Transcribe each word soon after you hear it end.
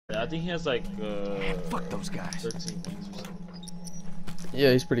I think he has like fuck those guys. 13 wins or something.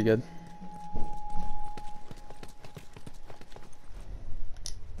 Yeah, he's pretty good.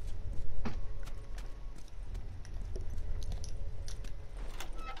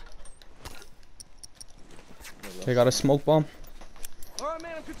 Okay, got a smoke bomb. Alright,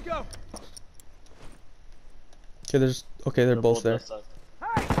 man, I'm good to go. Okay, they're both there. Hey,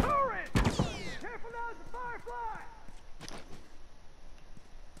 tourist! Careful now, it's a firefly!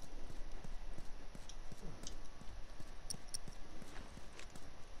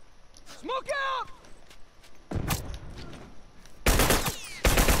 Smoke out!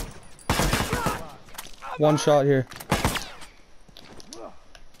 One shot here.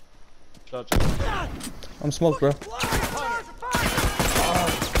 Shot. I'm smoked, bro.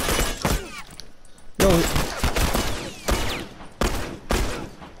 Yo.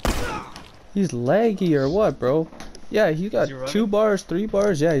 He's laggy or what, bro? Yeah, he got 2 bars, 3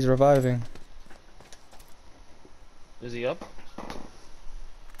 bars. Yeah, he's reviving. Is he up?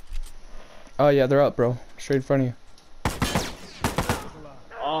 Oh, yeah, they're up, bro. Straight in front of you.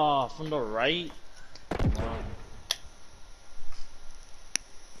 Oh, from the right? Wow.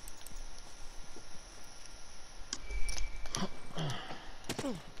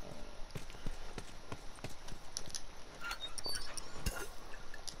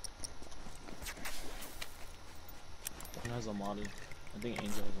 One has a Molly. I think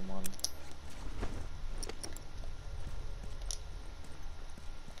Angel has a Molly.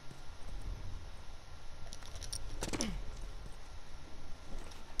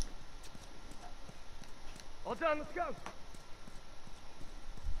 All done, let's go.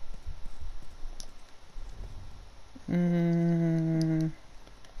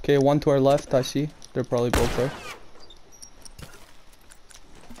 Okay, one to our left, I see. They're probably both there.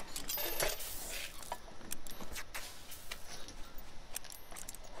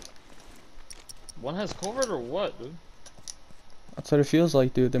 One has covered or what, dude? That's what it feels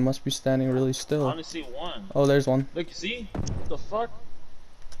like, dude. They must be standing really still. I only see one. Oh, there's one. Look, you see? What the fuck?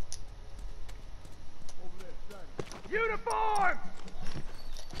 Uniform!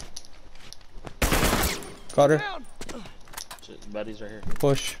 Got her. Down. Shit, Betty's right here.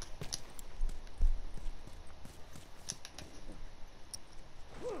 Push.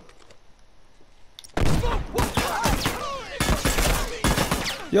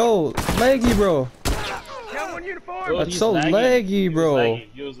 Yo, laggy, bro. Down one uniform! Dude, That's he's so lagging. laggy, bro.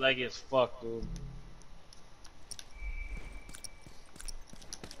 He was laggy as fuck, dude.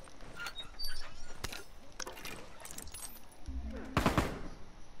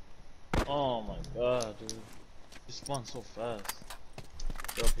 Oh my god, dude. He spawned so fast.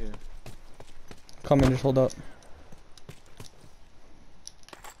 Get up here. Come in, just hold up.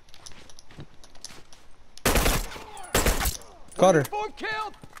 Got her. Uniform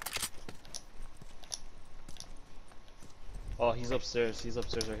killed! Oh, he's upstairs. He's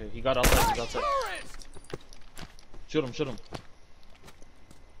upstairs right here. He got outside. He got outside. Tourist! Shoot him. Shoot him.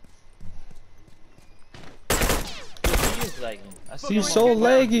 Dude, he is lagging. I see He's him so on-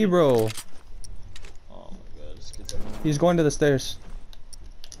 laggy, bro. Oh my god, this kid's annoying. He's going to the stairs.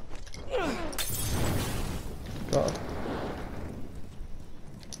 God.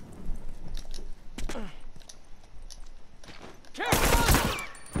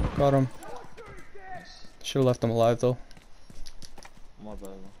 Got him. Should have left him alive though. My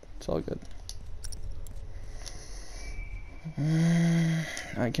bad. It's all good.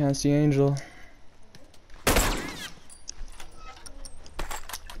 I can't see Angel.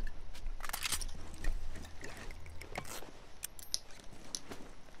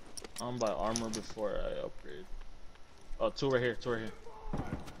 I'm by armor before I upgrade. Oh, two right here. Two right here.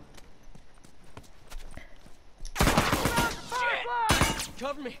 Shit!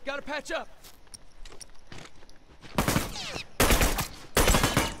 Cover me, gotta patch up.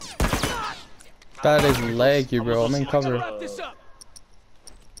 That is laggy, bro. I'm in cover. Wrap this up.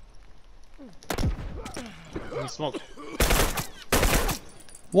 He smoked.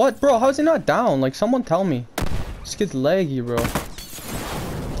 What, bro? How is he not down? Like, someone tell me. This kid's laggy, bro.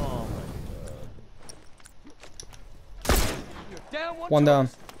 Oh my god. You're down one. One down.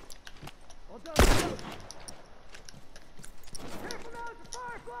 All done. Careful now, it's a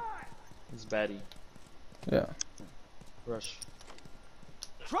firefly. He's baddie. Yeah. Rush.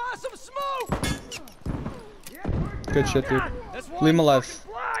 Try some smoke. Good shit, dude. That's one. Leave him alive.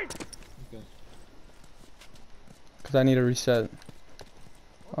 Slide. Okay. Cause I need to reset.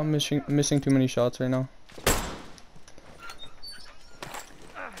 I'm missing too many shots right now.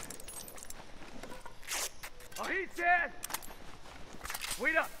 Oh, he's dead.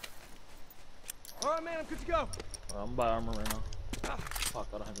 Wait up. All right, man, I'm good to go. I'm by armor right now. Fuck,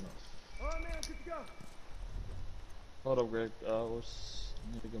 I don't have Alright, man, good to go. Hold up, Greg.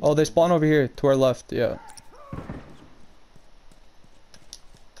 Oh, they spawn over here to our left. Yeah.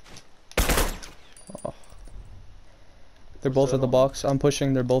 Oh. They're both at the box. I'm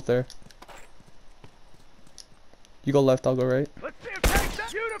pushing. They're both there. You go left. I'll go right. Let's see him take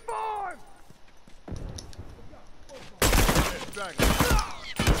that uniform!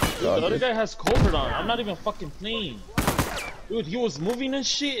 Dude, the other guy has covert on. I'm not even fucking playing. Dude, he was moving and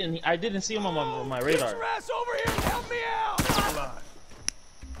shit, and I didn't see him on my radar. Get your ass over here and help me out! Hold on.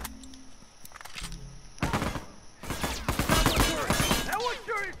 That one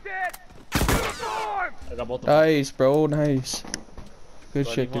sure is dead! Uniform! I got both of them. Nice, bro. Nice. Good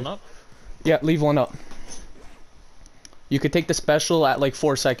Do I shit, leave one dude. up? Yeah, leave one up. You could take the special at like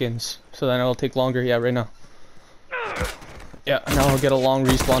 4 seconds, so then it'll take longer. Yeah, right now. Yeah, now I'll get a long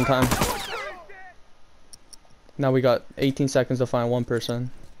respawn time. Now we got 18 seconds to find one person.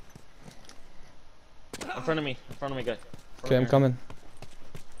 In front of me, guy. Okay, I'm coming.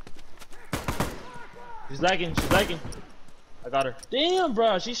 She's lagging, I got her. Damn,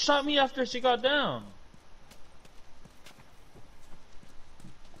 bro, she shot me after she got down.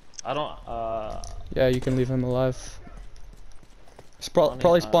 I don't, Yeah, you can leave him alive. It's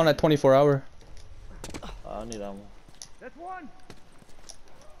probably spawn at 24 hour. I need that one. That's one!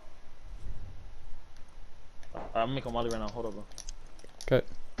 I'm making a molly right now, hold up, bro. Okay.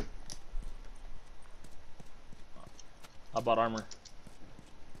 I bought armor.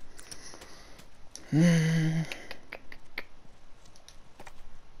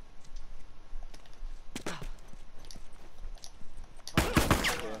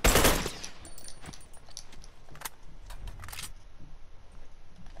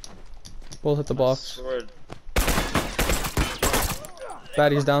 Both hit the box. Sword.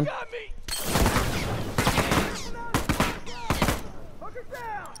 Baddie's down. Got me! Hunker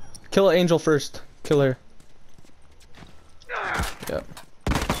down! Kill Angel first. Kill her. Yep.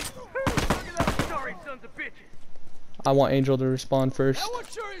 Look at those sorry sons of bitches! I want Angel to respawn first. That one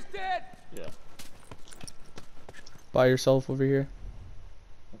sure is dead! Yeah, By yourself over here.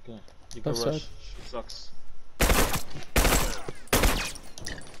 okay. You can Left rush. side. She sucks.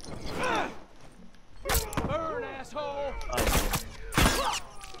 Burn, asshole!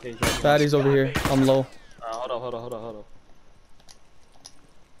 Okay, Baddie's over here. I'm low. hold up.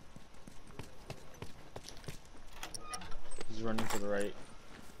 He's running to the right.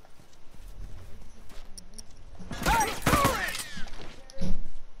 Hey, turret!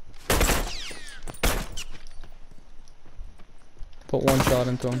 Put one shot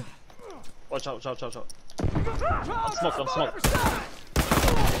into him. Watch out. I'm smoked.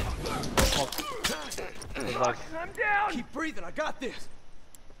 Revive. I'm down! Keep breathing, I got this!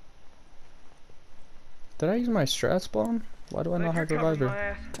 Did I use my strat spawn? Why do I not have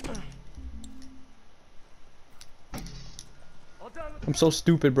reviver? I'm so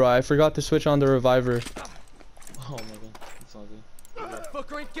stupid, bro. I forgot to switch on the reviver. Oh my god, it's all good.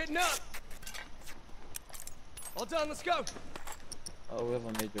 Fucker ain't getting up! All done, let's go! Oh, we have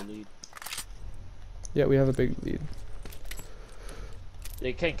a major lead. Yeah, we have a big lead.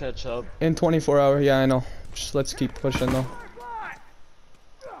 They can't catch up. In 24 hour, yeah, I know. Just let's keep pushing though.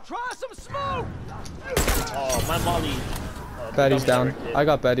 Try some smoke! Oh, my molly. Baddie's down. I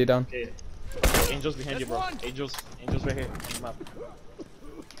got Baddie down. Okay. Angels behind you, bro. Angels right here on the map.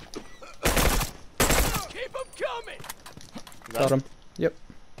 Keep them coming! Got him. Yep.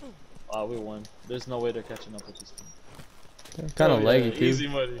 Oh, we won. There's no way they're catching up with this team. Kind of Oh, laggy yeah, too. Easy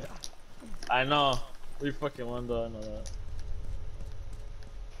money. I know. We fucking won though, I know that.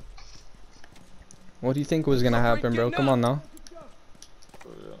 What do you think was gonna happen, bro? Come on now. For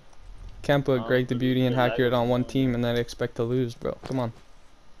real. Can't put Greg the Beauty and their lag Hackett was on one annoying. team and then expect to lose, bro. Come on.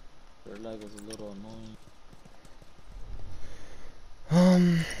 Their lag was a little annoying.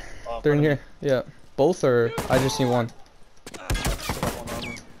 Oh, They're in front of here. Yeah. Both or I just seen one. me. Still got one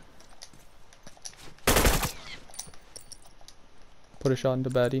armor. Put a shot into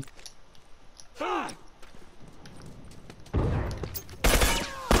Baddie.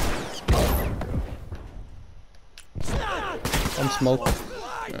 I'm smoked.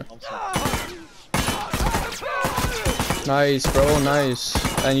 Yeah. I'm sorry. Nice, bro.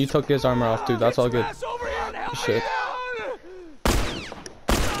 Nice. And you took his armor off too. That's all good. Shit.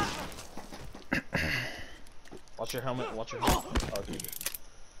 Watch your helmet. Watch your helmet. Oh, dude.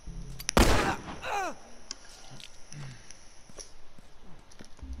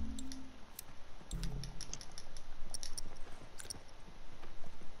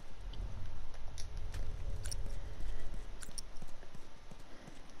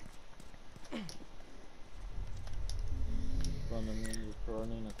 Running, you're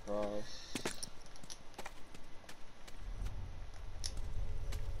running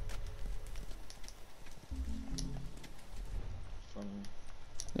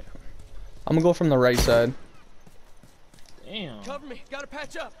I'm gonna go from the right side. Damn. Cover me. Gotta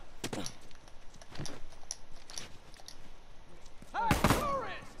patch up. Hey,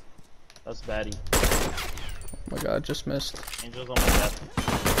 tourist! That's baddie. Oh my god, just missed. Angel's on my back.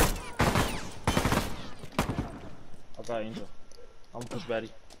 I got Angel. I'm gonna push baddie.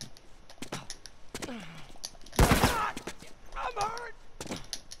 I'm hurt!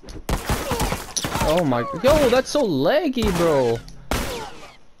 Oh my, yo, that's so laggy, bro.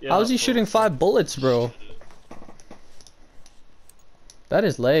 Yeah, How is he shooting 5 bullets, bro? That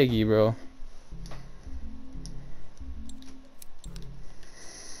is laggy, bro.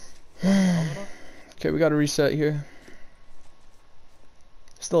 Okay, we gotta reset here.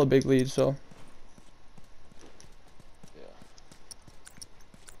 Still a big lead, so. Yeah.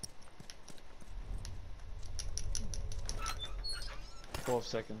 12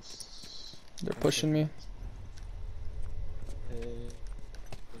 seconds. They're pushing me.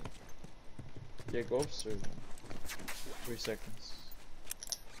 Yeah, go upstairs. 3 seconds.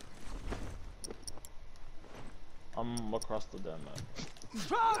 I'm across the damn map.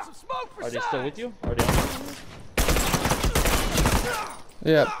 Throwing some smoke for Are they size. still with you? Are they on?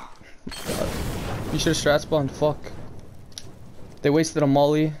 Yeah. You should have strat spawned. Fuck. They wasted a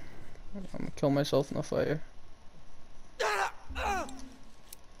molly. I'm gonna kill myself in the fire.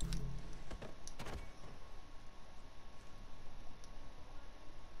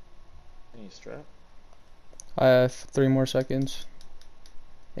 Any strap? I have 3 more seconds.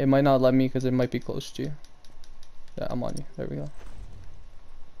 It might not let me because it might be close to you. Yeah, I'm on you. There we go.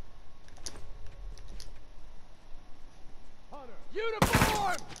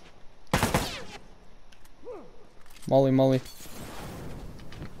 Uniform! Molly, molly.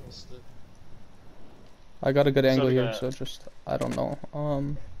 I got a good angle here, guy. so just I don't know.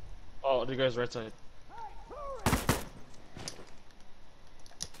 Oh, the guy's right side.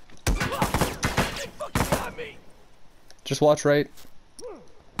 They fucking got me! Just watch right.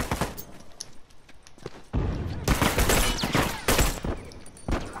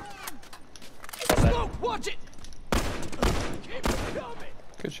 Smoke, watch it! Keep it coming!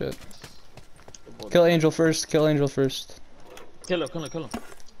 Good shit. Kill Angel first. Kill Angel first. Kill him, kill him, kill him.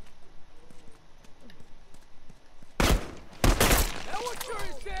 That one sure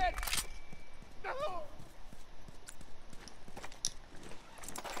is dead! No!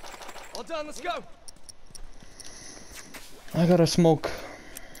 All done, let's go! I gotta smoke.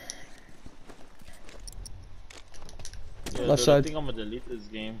 Yeah, Left dude, side. I think I'm gonna delete this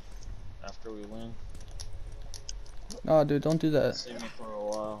game after we win. Nah, dude, don't do that. Save me for a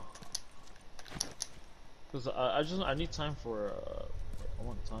while. Cause I need time for I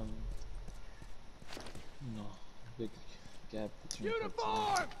want time. No, big gap between part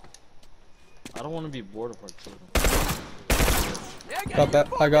Uniform! two. I don't want to be bored of part 2. Yeah, Got that.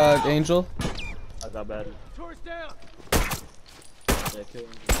 I got Angel. I got battered. Tourist down! Yeah, kill him.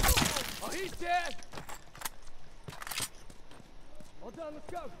 Oh, he's dead! All done, let's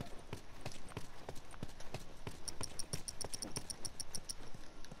go!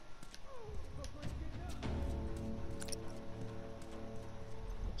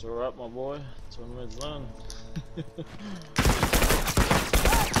 It's alright, my boy. Tournament's done.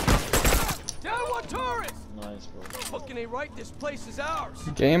 Down one tourist! Nice, bro. Fucking ain't right, this place is ours.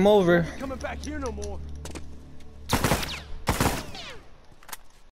 Game over. Coming back here no more.